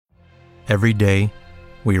Every day,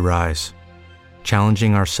 we rise,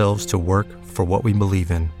 challenging ourselves to work for what we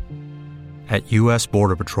believe in. At U.S.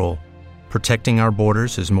 Border Patrol, protecting our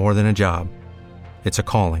borders is more than a job. It's a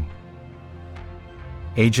calling.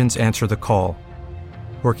 Agents answer the call,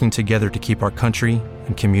 working together to keep our country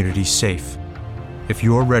and communities safe. If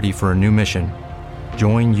you're ready for a new mission,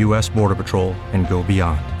 join U.S. Border Patrol and go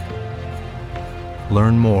beyond.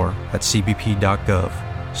 Learn more at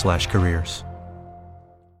cbp.gov/careers.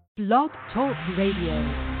 Blog Talk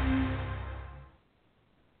Radio.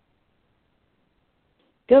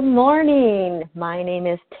 Good morning. My name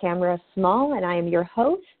is Tamara Small, and I am your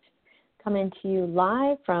host, coming to you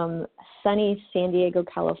live from sunny San Diego,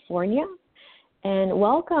 California. And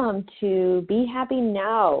welcome to Be Happy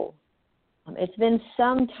Now. It's been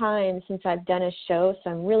some time since I've done a show, so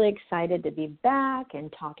I'm really excited to be back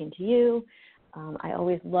and talking to you. I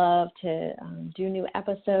always love to do new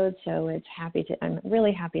episodes, so I'm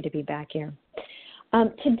really happy to be back here.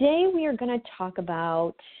 Today we are going to talk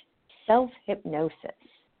about self-hypnosis.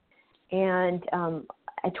 And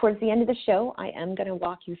towards the end of the show, I am going to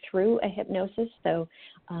walk you through a hypnosis, so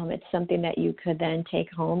it's something that you could then take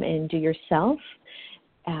home and do yourself.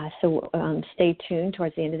 So stay tuned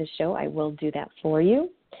towards the end of the show. I will do that for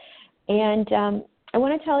you. And I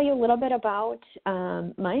want to tell you a little bit about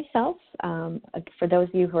myself. For those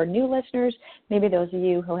of you who are new listeners, maybe those of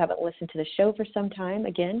you who haven't listened to the show for some time,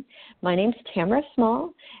 again, my name's Tamara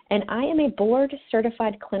Small, and I am a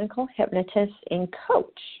board-certified clinical hypnotist and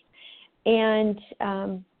coach. And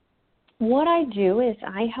what I do is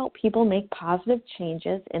I help people make positive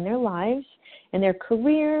changes in their lives, in their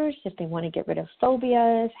careers, if they want to get rid of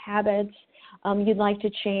phobias, habits you'd like to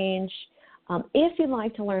change. If you'd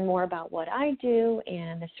like to learn more about what I do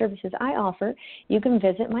and the services I offer, you can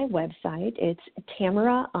visit my website. It's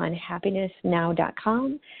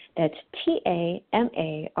tamaraonhappinessnow.com. That's Tamara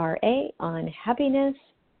on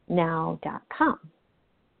happinessnow.com.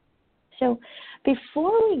 So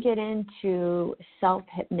before we get into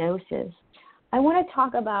self-hypnosis, I want to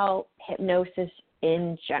talk about hypnosis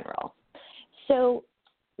in general. So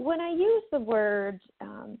when I use the word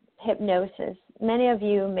hypnosis, many of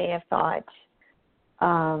you may have thought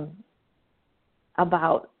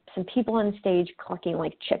about some people on stage clucking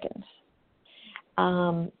like chickens.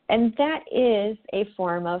 And that is a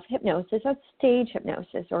form of hypnosis, of stage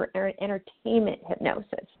hypnosis or entertainment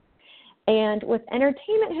hypnosis. And with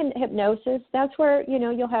entertainment hypnosis, that's where,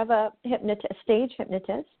 you'll have a stage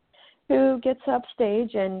hypnotist who gets up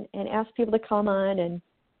stage and asks people to come on, and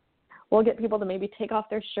we'll get people to maybe take off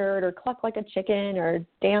their shirt or cluck like a chicken or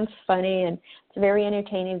dance funny, and it's very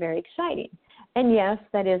entertaining, very exciting. And yes,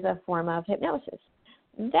 that is a form of hypnosis.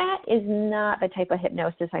 That is not the type of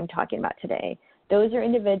hypnosis I'm talking about today. Those are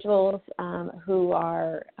individuals who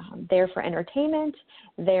are there for entertainment,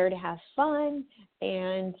 there to have fun,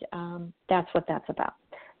 and that's what that's about.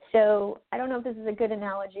 So I don't know if this is a good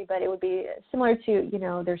analogy, but it would be similar to,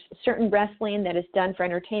 there's certain wrestling that is done for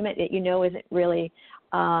entertainment that isn't really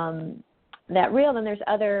that real. Then there's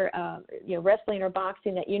other, wrestling or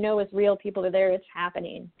boxing that is real. People are there, it's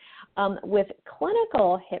happening. With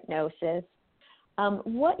clinical hypnosis,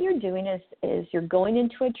 what you're doing is you're going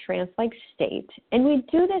into a trance-like state, and we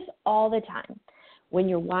do this all the time. When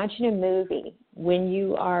you're watching a movie, when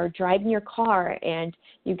you are driving your car and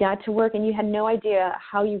you got to work and you had no idea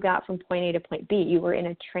how you got from point A to point B, you were in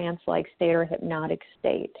a trance-like state or hypnotic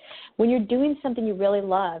state. When you're doing something you really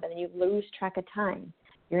love and then you lose track of time,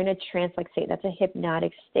 you're in a trance-like state. That's a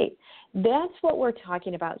hypnotic state. That's what we're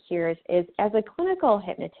talking about here is as a clinical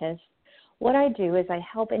hypnotist, what I do is I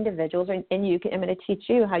help individuals, and I'm going to teach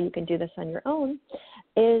you how you can do this on your own,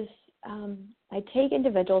 is I take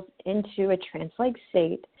individuals into a trance-like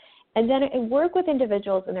state, and then I work with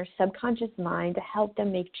individuals in their subconscious mind to help them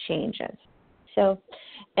make changes. So,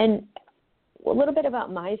 and a little bit about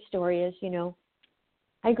my story is,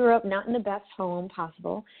 I grew up not in the best home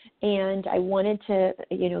possible, and I wanted to,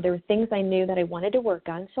 there were things I knew that I wanted to work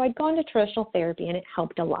on, so I'd gone to traditional therapy, and it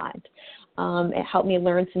helped a lot. It helped me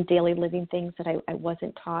learn some daily living things that I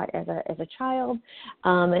wasn't taught as a child.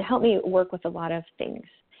 It helped me work with a lot of things.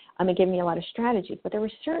 It gave me a lot of strategies, but there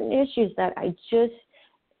were certain issues that I just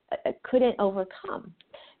couldn't overcome.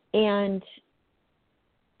 And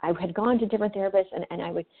I had gone to different therapists, and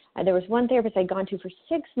there was one therapist I'd gone to for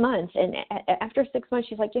 6 months, and after 6 months,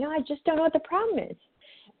 she's like, I just don't know what the problem is.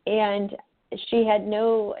 And she had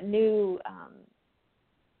no new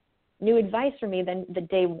advice for me than the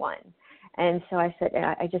day one. And so I said,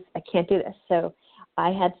 I can't do this. So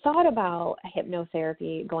I had thought about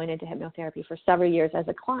hypnotherapy, going into hypnotherapy for several years as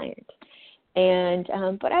a client. And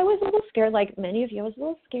but I was a little scared, like many of you. I was a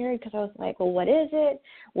little scared because I was like, well, what is it?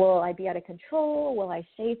 Will I be out of control? Will I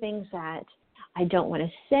say things that I don't want to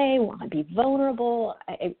say? Will I be vulnerable?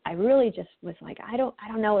 I really just was like, I don't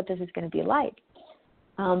know what this is going to be like.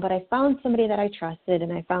 But I found somebody that I trusted,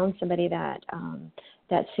 and I found somebody that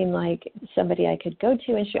that seemed like somebody I could go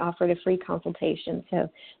to, and she offered a free consultation.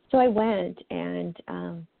 So I went, and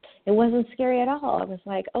it wasn't scary at all. I was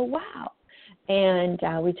like, oh, wow. And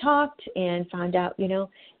we talked and found out,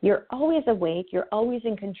 you're always awake, you're always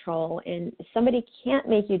in control, and somebody can't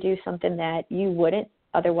make you do something that you wouldn't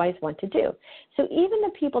otherwise want to do. So even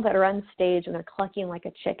the people that are on stage and they're clucking like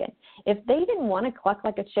a chicken, if they didn't want to cluck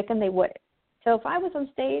like a chicken, they wouldn't. So if I was on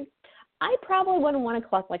stage, I probably wouldn't want to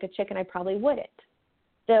cluck like a chicken. I probably wouldn't.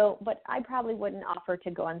 So, but I probably wouldn't offer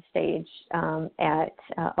to go on stage at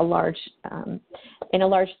in a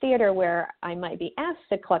large theater where I might be asked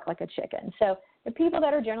to cluck like a chicken. So the people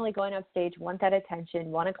that are generally going up stage want that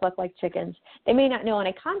attention, want to cluck like chickens. They may not know on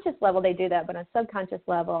a conscious level they do that, but on a subconscious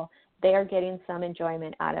level, they are getting some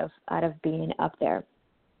enjoyment out of being up there.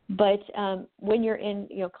 But when you're in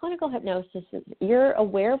clinical hypnosis, you're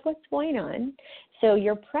aware of what's going on. So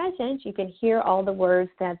you're present. You can hear all the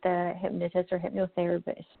words that the hypnotist or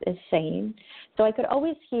hypnotherapist is saying. So I could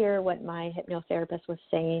always hear what my hypnotherapist was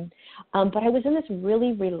saying. But I was in this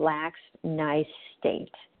really relaxed, nice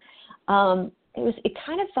state. It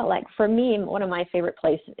kind of felt like, for me, one of my favorite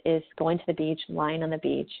places is going to the beach, lying on the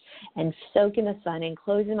beach, and soaking the sun and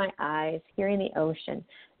closing my eyes, hearing the ocean.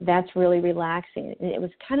 That's really relaxing. And it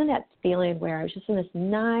was kind of that feeling where I was just in this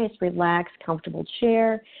nice, relaxed, comfortable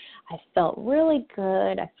chair. I felt really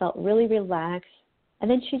good. I felt really relaxed. And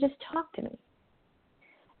then she just talked to me.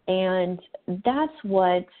 And that's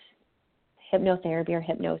what hypnotherapy or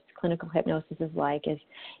hypnosis, clinical hypnosis is like, is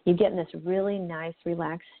you get in this really nice,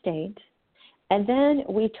 relaxed state. And then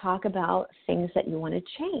we talk about things that you want to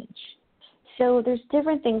change. So there's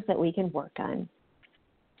different things that we can work on.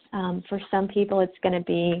 For some people, it's going to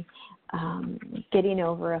be getting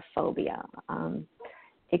over a phobia.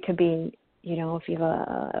 It could be, if you have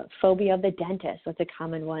a phobia of the dentist, that's a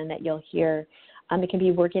common one that you'll hear. It can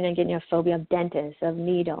be working on getting a phobia of dentists, of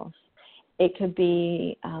needles. It could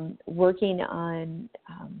be working on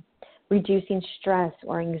reducing stress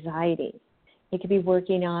or anxiety. It could be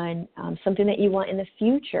working on something that you want in the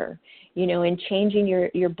future, and changing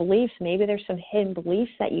your beliefs. Maybe there's some hidden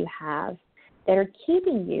beliefs that you have that are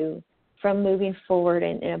keeping you from moving forward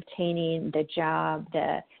and obtaining the job,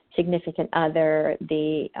 the significant other,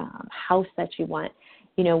 the house that you want.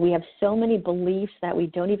 We have so many beliefs that we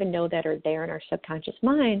don't even know that are there in our subconscious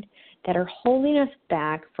mind that are holding us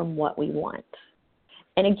back from what we want.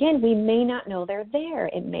 And again, we may not know they're there.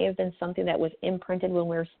 It may have been something that was imprinted when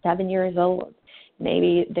we were 7 years old.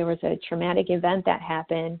 Maybe there was a traumatic event that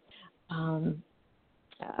happened.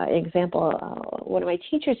 Example, one of my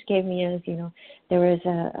teachers gave me is, there was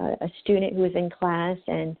a student who was in class,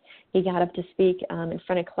 and he got up to speak in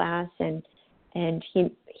front of class, and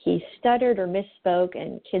he stuttered or misspoke,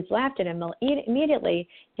 and kids laughed at him. Immediately,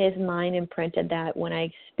 his mind imprinted that when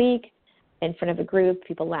I speak in front of a group,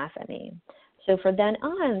 people laugh at me. So for then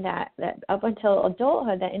on, that up until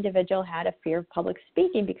adulthood, that individual had a fear of public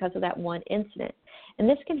speaking because of that one incident. And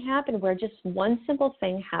this can happen where just one simple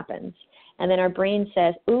thing happens, and then our brain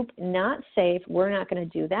says, oop, not safe, we're not going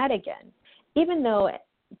to do that again. Even though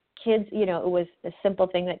kids, it was a simple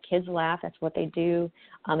thing that kids laugh, that's what they do.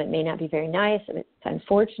 It may not be very nice, it's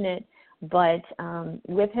unfortunate, but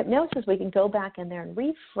with hypnosis, we can go back in there and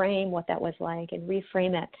reframe what that was like, and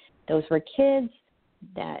reframe that those were kids,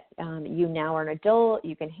 that you now are an adult,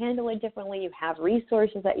 you can handle it differently, you have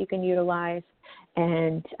resources that you can utilize,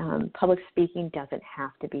 and public speaking doesn't have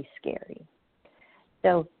to be scary.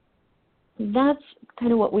 So that's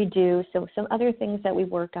kind of what we do. So some other things that we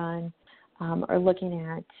work on are looking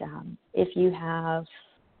at if you have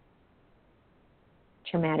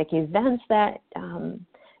traumatic events that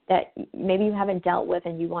maybe you haven't dealt with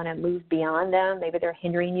and you want to move beyond them. Maybe they're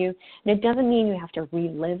hindering you. And it doesn't mean you have to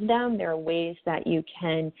relive them. There are ways that you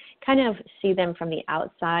can kind of see them from the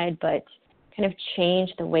outside, but kind of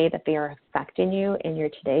change the way that they are affecting you in your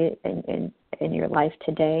today, in your life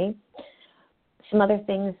today. Some other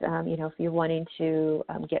things, if you're wanting to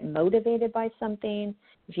get motivated by something,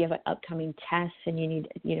 if you have an upcoming test and you need,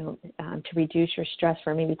 to reduce your stress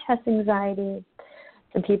for maybe test anxiety.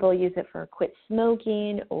 Some people use it for quit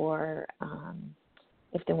smoking, or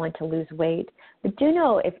if they want to lose weight. But do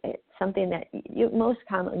know if it's something that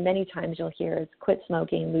many times you'll hear is quit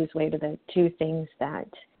smoking, lose weight are the two things that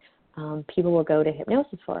people will go to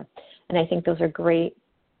hypnosis for. And I think those are great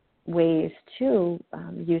ways to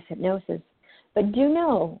use hypnosis. But do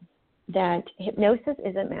know that hypnosis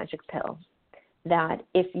is a magic pill, that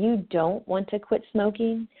if you don't want to quit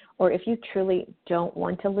smoking, or if you truly don't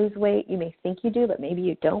want to lose weight, you may think you do, but maybe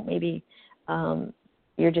you don't. Maybe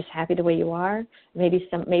you're just happy the way you are.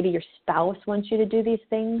 Maybe your spouse wants you to do these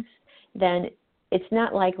things. Then it's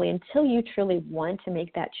not likely, until you truly want to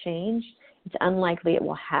make that change, it's unlikely it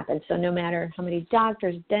will happen. So no matter how many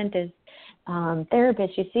doctors, dentists,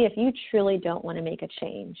 therapists you see, if you truly don't want to make a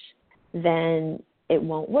change, then it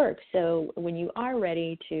won't work. So when you are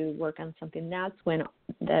ready to work on something, that's when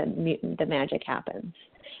the magic happens.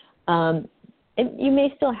 You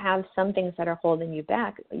may still have some things that are holding you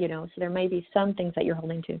back, so there may be some things that you're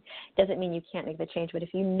holding to. Doesn't mean you can't make the change, but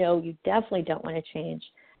if you know you definitely don't want to change,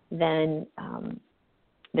 then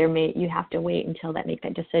you have to wait until make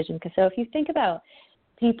that decision. Because so if you think about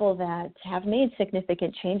people that have made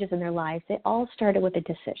significant changes in their lives, they all started with a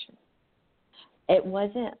decision. It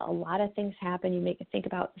wasn't a lot of things happen. You think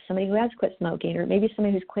about somebody who has quit smoking, or maybe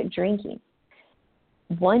somebody who's quit drinking.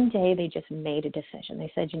 One day they just made a decision.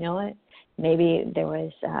 They said, you know what, maybe there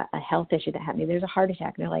was a health issue that happened. Maybe there's a heart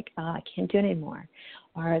attack, and they're like, I can't do it anymore.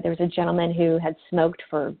 Or there was a gentleman who had smoked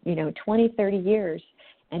for 20, 30 years,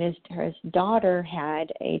 and his daughter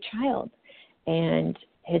had a child. And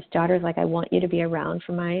his daughter's like, I want you to be around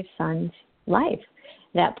for my son's life.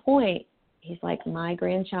 At that point, he's like, my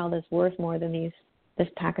grandchild is worth more than this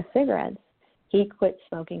pack of cigarettes. He quit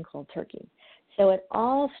smoking cold turkey. So it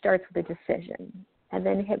all starts with a decision. And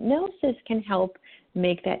then hypnosis can help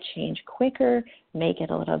make that change quicker, make it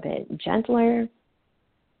a little bit gentler.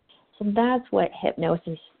 So that's what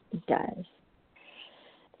hypnosis does.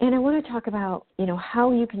 And I want to talk about,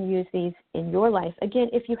 how you can use these in your life. Again,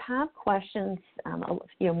 if you have questions,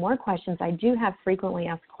 more questions, I do have frequently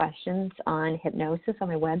asked questions on hypnosis on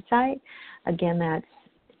my website. Again, that's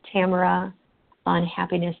Tamara on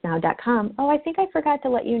happinessnow.com. Oh, I think I forgot to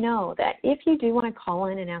let you know that if you do want to call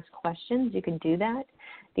in and ask questions, you can do that.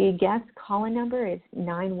 The guest call-in number is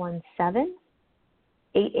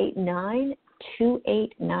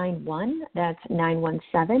 917-889-2891. That's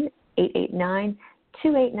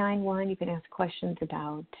 917-889-2891. You can ask questions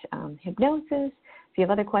about hypnosis. If you have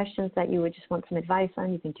other questions that you would just want some advice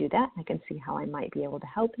on, you can do that. I can see how I might be able to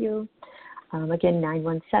help you. Again,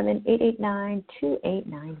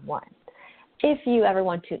 917-889-2891. If you ever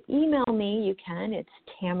want to email me, you can. It's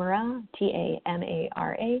Tamara,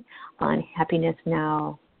 Tamara, on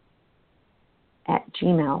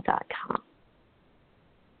happinessnow@gmail.com.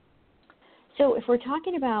 So if we're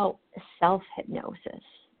talking about self-hypnosis,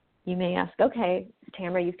 you may ask, okay,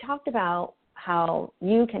 Tamara, you've talked about how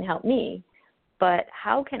you can help me, but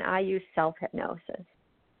how can I use self-hypnosis?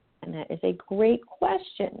 And that is a great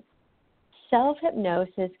question.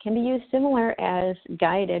 Self-hypnosis can be used similar as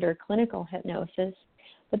guided or clinical hypnosis,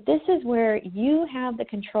 but this is where you have the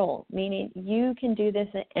control, meaning you can do this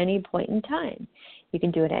at any point in time. You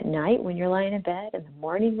can do it at night when you're lying in bed, in the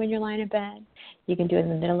morning when you're lying in bed. You can do it in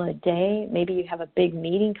the middle of the day. Maybe you have a big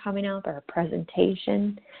meeting coming up or a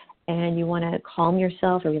presentation, and you want to calm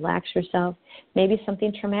yourself or relax yourself. Maybe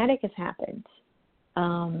something traumatic has happened.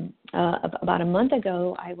 About a month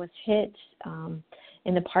ago, I was hit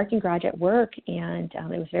in the parking garage at work, and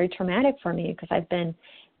it was very traumatic for me because I've been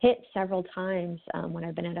hit several times when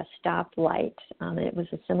I've been at a stoplight. It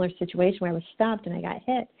was a similar situation where I was stopped and I got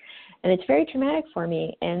hit, and it's very traumatic for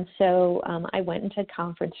me. And so I went into a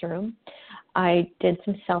conference room. I did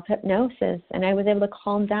some self-hypnosis, and I was able to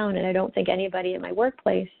calm down, and I don't think anybody in my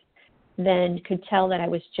workplace then could tell that I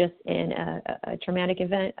was just in a traumatic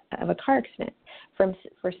event of a car accident. For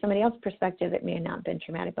somebody else's perspective, it may have not been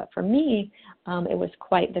traumatic, but for me, it was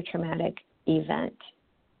quite the traumatic event.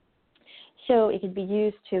 So it could be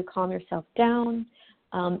used to calm yourself down.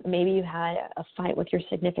 Maybe you had a fight with your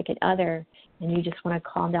significant other and you just want to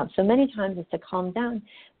calm down. So many times it's to calm down,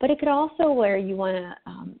 but it could also where you want to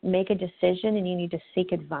make a decision and you need to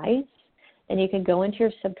seek advice, and you can go into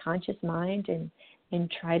your subconscious mind and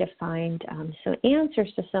try to find some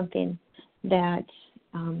answers to something that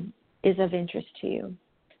is of interest to you.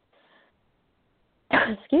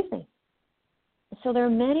 Excuse me. So there are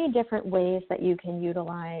many different ways that you can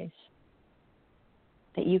utilize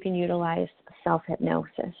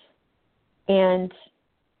self-hypnosis. And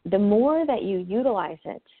the more that you utilize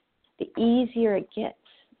it, the easier it gets.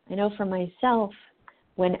 I know for myself,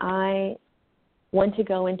 when I want to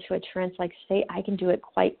go into a trance-like state, I can do it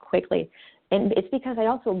quite quickly. And it's because I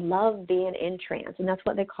also love being in trance, and that's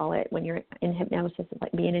what they call it when you're in hypnosis, it's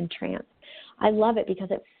like being in trance. I love it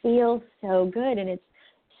because it feels so good, and it's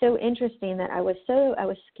so interesting that I was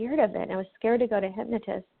scared of it, and I was scared to go to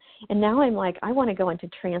hypnotist. And now I'm like, I want to go into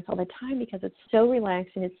trance all the time because it's so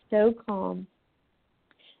relaxing, it's so calm.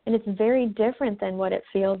 And it's very different than what it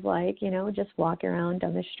feels like, just walking around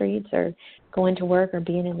on the streets or going to work or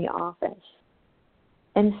being in the office.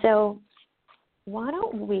 And so why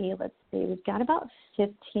don't we, let's see, we've got about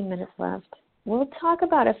 15 minutes left. We'll talk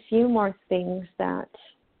about a few more things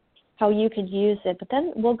how you could use it, but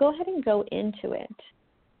then we'll go ahead and go into it.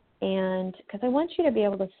 And because I want you to be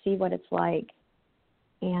able to see what it's like.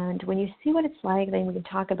 And when you see what it's like, then we can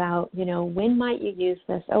talk about, when might you use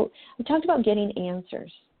this? Oh, we talked about getting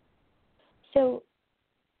answers. So,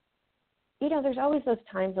 there's always those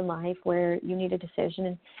times in life where you need a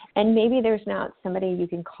decision, and maybe there's not somebody you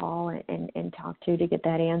can call and talk to get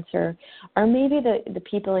that answer, or maybe the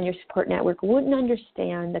people in your support network wouldn't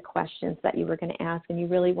understand the questions that you were going to ask, and you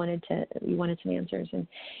really wanted some answers. And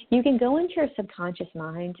you can go into your subconscious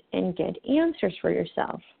mind and get answers for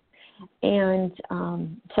yourself. And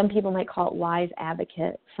some people might call it wise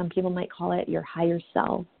advocate. Some people might call it your higher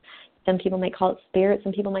self. Some people might call it spirit.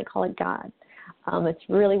 Some people might call it God. It's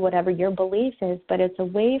really whatever your belief is, but it's a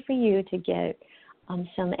way for you to get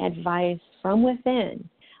some advice from within,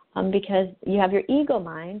 because you have your ego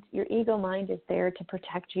mind. Your ego mind is there to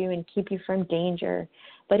protect you and keep you from danger,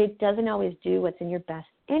 but it doesn't always do what's in your best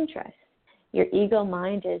interest. Your ego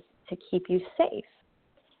mind is to keep you safe,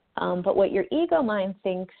 but what your ego mind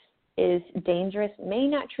thinks is dangerous may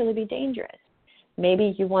not truly be dangerous.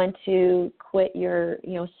 Maybe you want to quit your,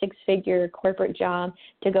 six-figure corporate job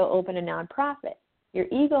to go open a nonprofit. Your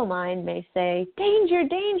ego mind may say, danger,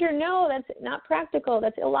 danger, no, that's not practical,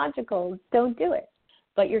 that's illogical, don't do it.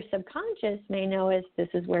 But your subconscious may know this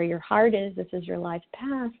is where your heart is, this is your life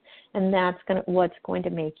path, and that's what's going to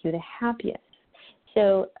make you the happiest.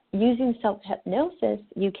 So using self-hypnosis,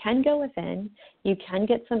 you can go within, you can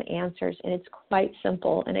get some answers, and it's quite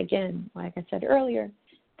simple. And again, like I said earlier,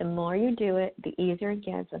 the more you do it, the easier it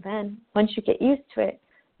gets. And then once you get used to it,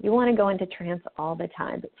 you want to go into trance all the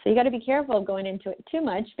time. So you got to be careful of going into it too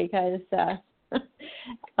much, because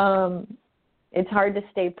it's hard to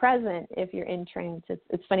stay present if you're in trance.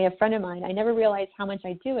 It's funny, a friend of mine, I never realized how much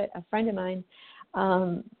I do it. A friend of mine,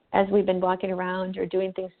 as we've been walking around or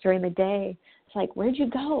doing things during the day, it's like, where'd you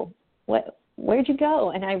go? Where'd you go?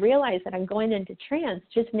 And I realized that I'm going into trance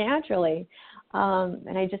just naturally.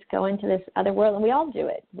 And I just go into this other world, and we all do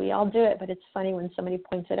it. But it's funny when somebody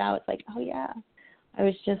points it out. It's like, oh yeah, I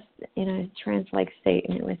was just in a trance-like state,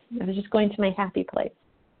 and I was just going to my happy place.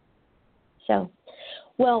 So,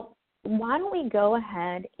 well, why don't we go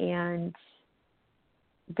ahead and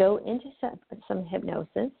go into some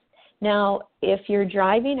hypnosis. Now, if you're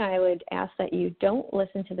driving, I would ask that you don't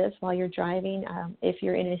listen to this while you're driving. If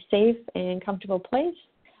you're in a safe and comfortable place,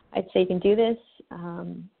 I'd say you can do this.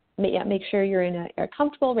 Make sure you're in a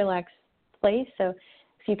comfortable, relaxed place. So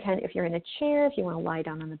if you're in a chair, if you want to lie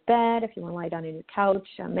down on the bed, if you want to lie down on your couch,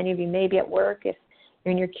 many of you may be at work. If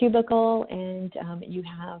you're in your cubicle and you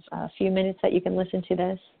have a few minutes that you can listen to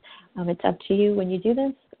this, it's up to you when you do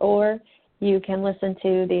this. Or you can listen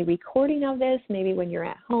to the recording of this maybe when you're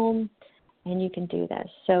at home, and you can do this.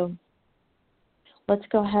 So let's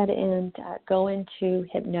go ahead and go into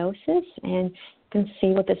hypnosis, and you can see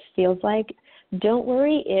what this feels like. Don't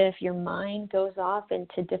worry if your mind goes off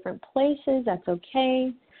into different places. That's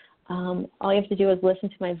okay. All you have to do is listen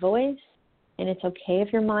to my voice, and it's okay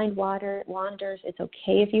if your mind wanders. It's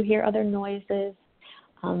okay if you hear other noises.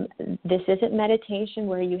 This isn't meditation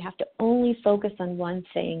where you have to only focus on one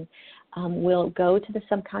thing. We'll go to the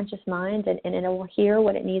subconscious mind, and it will hear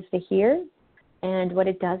what it needs to hear, and what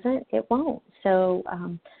it doesn't, it won't. So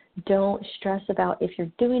don't stress about if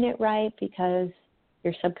you're doing it right, because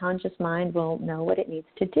your subconscious mind will know what it needs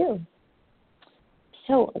to do.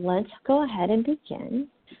 So let's go ahead and begin.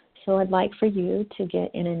 So I'd like for you to get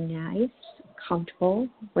in a nice, comfortable,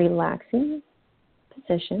 relaxing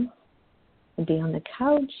position. Be on the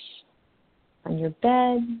couch, on your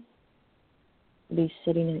bed, be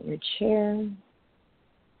sitting at your chair,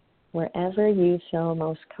 wherever you feel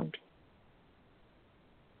most comfortable.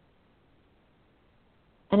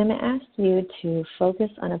 And I'm going to ask you to focus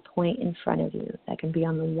on a point in front of you. That can be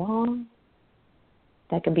on the wall,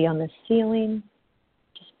 that can be on the ceiling.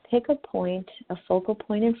 Just pick a point, a focal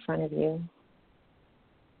point in front of you.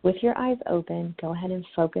 With your eyes open, go ahead and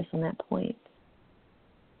focus on that point.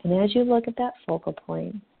 And as you look at that focal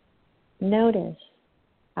point, notice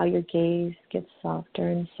how your gaze gets softer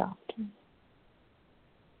and softer.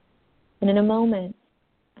 And in a moment,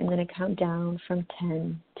 I'm going to count down from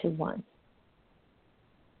 10 to 1.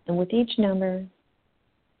 And with each number,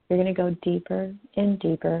 you're going to go deeper and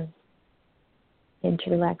deeper into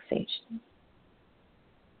relaxation.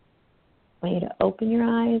 I want you to open your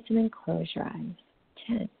eyes and then close your eyes.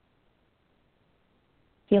 10,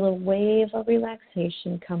 Feel a wave of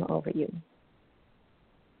relaxation come over you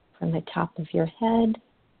from the top of your head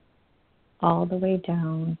all the way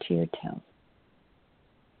down to your toes.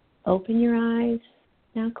 Open your eyes.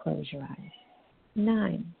 Now close your eyes.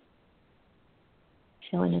 9.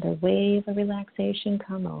 Feel another wave of relaxation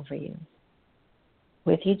come over you.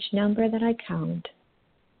 With each number that I count,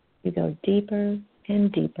 you go deeper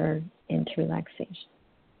and deeper into relaxation.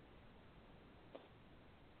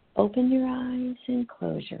 Open your eyes and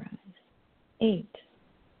close your eyes. 8.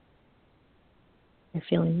 You're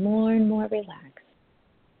feeling more and more relaxed.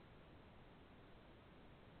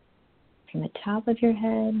 From the top of your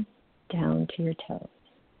head down to your toes.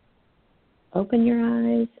 Open your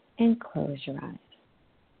eyes and close your eyes.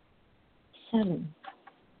 7.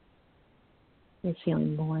 You're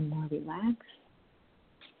feeling more and more relaxed.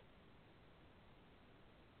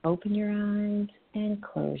 Open your eyes and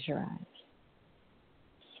close your eyes.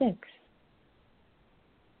 6.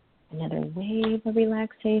 Another wave of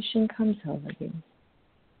relaxation comes over you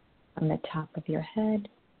from the top of your head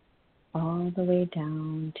all the way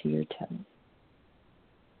down to your toes.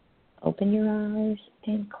 Open your eyes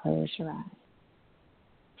and close your eyes.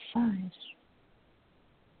 5.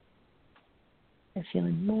 You're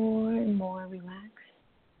feeling more and more relaxed.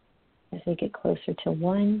 As we get closer to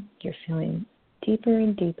 1, you're feeling deeper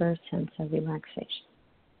and deeper sense of relaxation.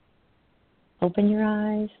 Open your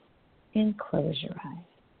eyes and close your eyes.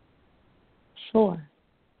 4.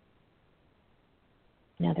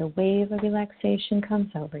 Another wave of relaxation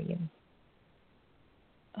comes over you.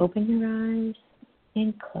 Open your eyes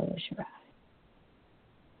and close your eyes.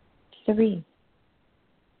 3.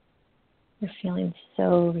 You're feeling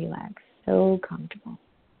so relaxed, so comfortable.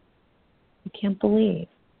 You can't believe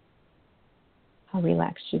how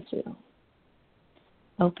relaxed you feel.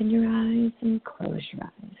 Open your eyes and close your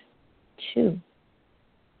eyes. 2.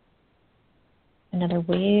 Another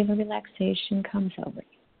wave of relaxation comes over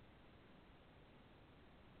you.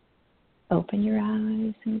 Open your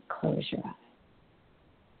eyes and close your eyes.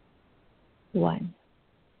 1.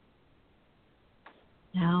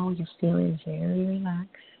 Now you're feeling very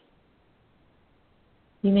relaxed.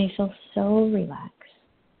 You may feel so relaxed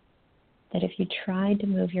that if you tried to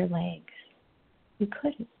move your legs, you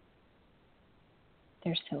couldn't.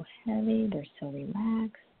 They're so heavy, they're so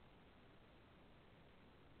relaxed.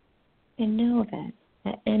 And know that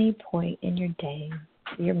at any point in your day,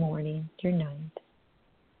 your morning, your night,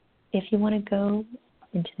 if you want to go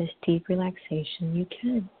into this deep relaxation, you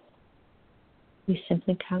can. You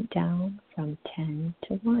simply count down from 10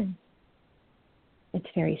 to 1. It's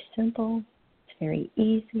very simple, it's very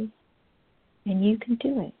easy, and you can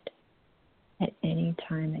do it at any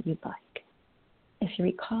time that you'd like. If you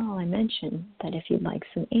recall, I mentioned that if you'd like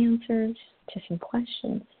some answers to some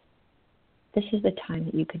questions, this is the time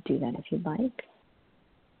that you could do that if you'd like.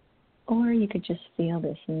 Or you could just feel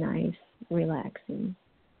this nice, relaxing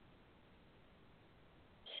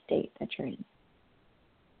state that you're in.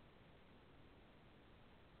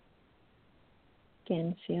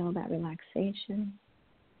 Again, feel that relaxation.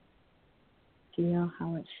 Feel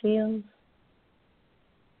how it feels.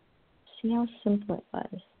 See how simple it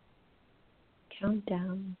was. Count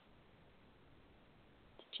down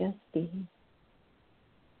to just be.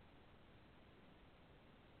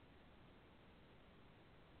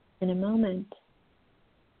 In a moment,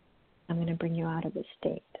 I'm going to bring you out of this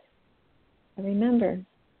state. And remember,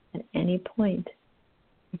 at any point,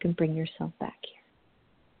 you can bring yourself back here.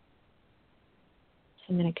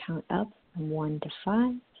 So I'm going to count up from 1 to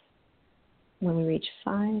 5. When we reach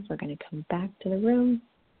 5, we're going to come back to the room.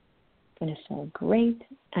 We're going to feel great,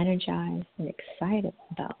 energized, and excited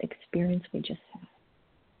about the experience we just had.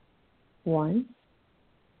 1,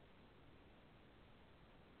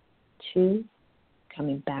 2,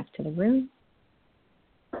 coming back to the room.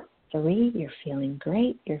 3, you're feeling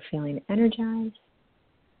great, you're feeling energized.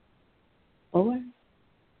 4,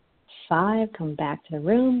 5, come back to the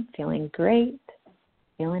room, feeling great,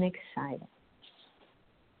 feeling excited.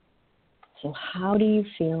 So how do you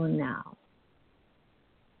feel now?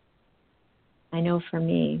 I know for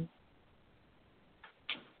me,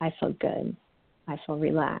 I feel good. I feel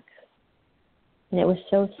relaxed. And it was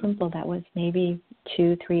so simple. That was maybe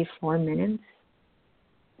 2, 3, 4 minutes.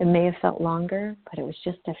 It may have felt longer, but it was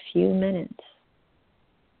just a few minutes.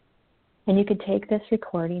 And you could take this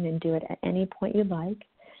recording and do it at any point you'd like.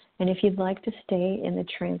 And if you'd like to stay in the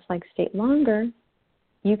trance-like state longer,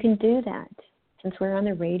 you can do that. Since we're on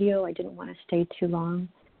the radio, I didn't want to stay too long.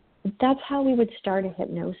 But that's how we would start a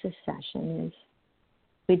hypnosis session is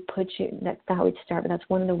we'd put you, that's how we'd start, but that's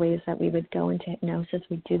one of the ways that we would go into hypnosis.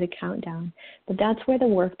 We'd do the countdown. But that's where the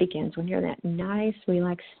work begins, when you're in that nice,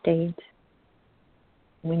 relaxed state.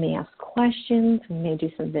 We may ask questions. We may do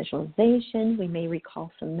some visualization. We may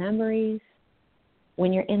recall some memories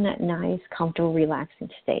when you're in that nice, comfortable, relaxing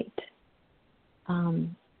state.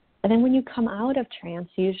 And then when you come out of trance,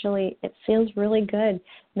 usually it feels really good.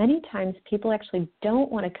 Many times people actually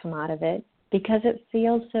don't want to come out of it because it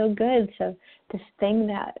feels so good. So this thing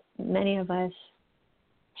that many of us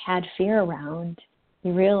had fear around,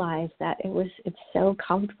 you realize that it's so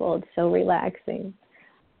comfortable, it's so relaxing.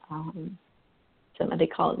 So they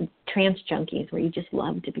call it trance junkies, where you just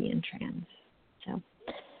love to be in trance. So,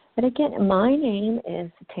 but again, my name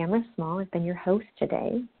is Tamara Small. I've been your host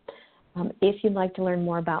today. If you'd like to learn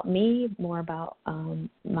more about me, more about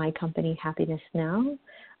my company, Happiness Now,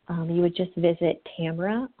 you would just visit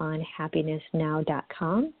Tamara on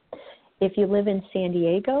happinessnow.com. If you live in San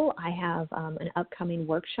Diego, I have an upcoming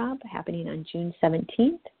workshop happening on June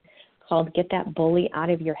 17th called Get That Bully Out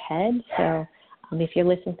of Your Head. So if you're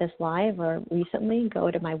listening to this live or recently,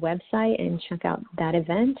 go to my website and check out that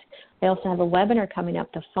event. I also have a webinar coming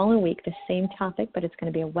up the following week, the same topic, but it's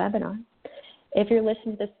going to be a webinar. If you're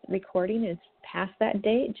listening to this recording and it's past that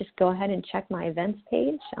date, just go ahead and check my events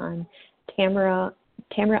page on Tamara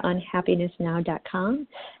on happinessnow.com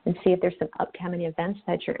and see if there's some upcoming events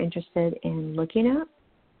that you're interested in looking at.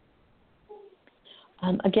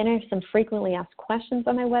 Again, I have some frequently asked questions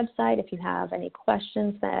on my website if you have any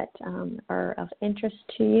questions that are of interest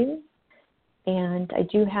to you. And I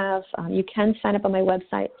do have, you can sign up on my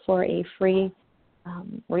website for a free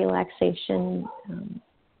relaxation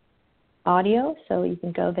audio, so you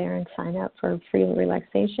can go there and sign up for free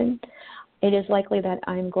relaxation. It is likely that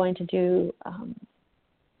I'm going to do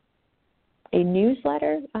a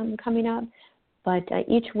newsletter coming up, but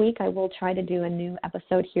each week I will try to do a new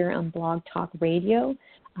episode here on Blog Talk Radio.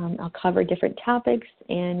 I'll cover different topics,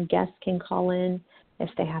 and guests can call in if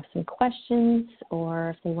they have some questions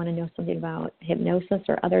or if they want to know something about hypnosis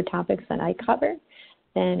or other topics that I cover.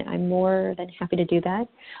 Then I'm more than happy to do that.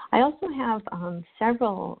 I also have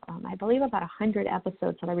several, I believe about 100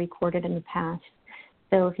 episodes that I recorded in the past.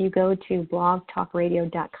 So if you go to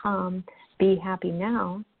blogtalkradio.com, Be Happy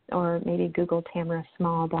Now, or maybe Google Tamara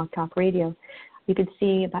Small Blog Talk Radio, you could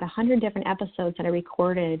see about 100 different episodes that I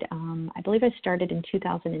recorded. I believe I started in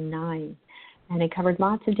 2009. And I covered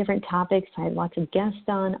lots of different topics. I had lots of guests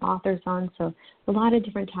on, authors on, so a lot of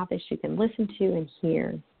different topics you can listen to and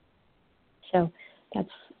hear. So that's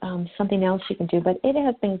something else you can do. But it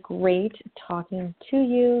has been great talking to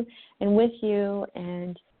you and with you,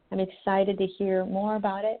 and I'm excited to hear more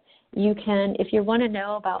about it. You can, if you want to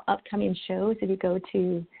know about upcoming shows, if you go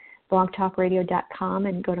to blogtalkradio.com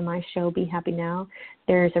and go to my show, Be Happy Now,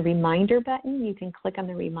 there's a reminder button. You can click on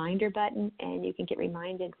the reminder button, and you can get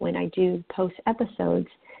reminded when I do post episodes.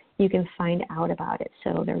 You can find out about it.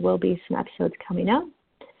 So there will be some episodes coming up.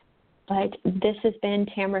 But this has been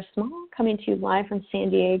Tamara Small coming to you live from San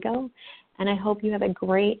Diego, and I hope you have a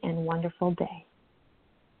great and wonderful day.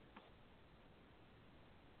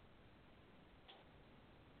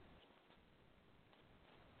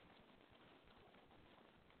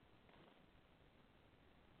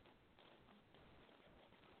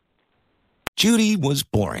 Judy was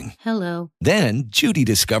boring. Hello. Then Judy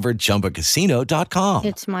discovered ChumbaCasino.com.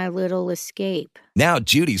 It's my little escape. Now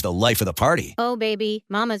Judy's the life of the party. Oh, baby,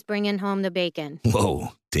 mama's bringing home the bacon. Whoa,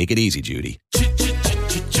 take it easy, Judy.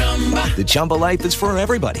 The Chumba life is for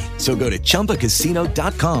everybody. So go to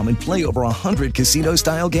ChumbaCasino.com and play over 100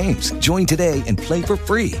 casino-style games. Join today and play for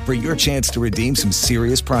free for your chance to redeem some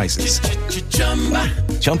serious prizes.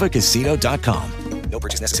 ChumbaCasino.com. No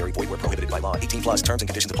purchase necessary. Void where prohibited by law. 18 plus terms and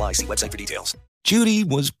conditions apply. See website for details. Judy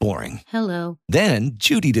was boring. Hello. Then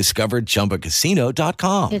Judy discovered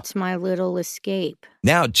ChumbaCasino.com. It's my little escape.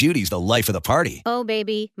 Now Judy's the life of the party. Oh,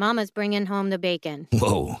 baby, mama's bringing home the bacon.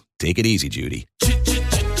 Whoa, take it easy, Judy.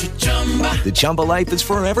 The Chumba life is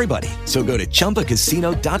for everybody. So go to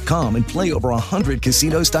ChumbaCasino.com and play over 100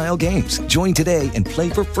 casino-style games. Join today and play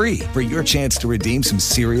for free for your chance to redeem some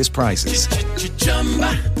serious prizes.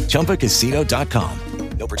 ChumbaCasino.com.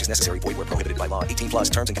 No purchase necessary. Void where prohibited by law. 18 plus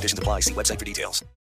terms and conditions apply. See website for details.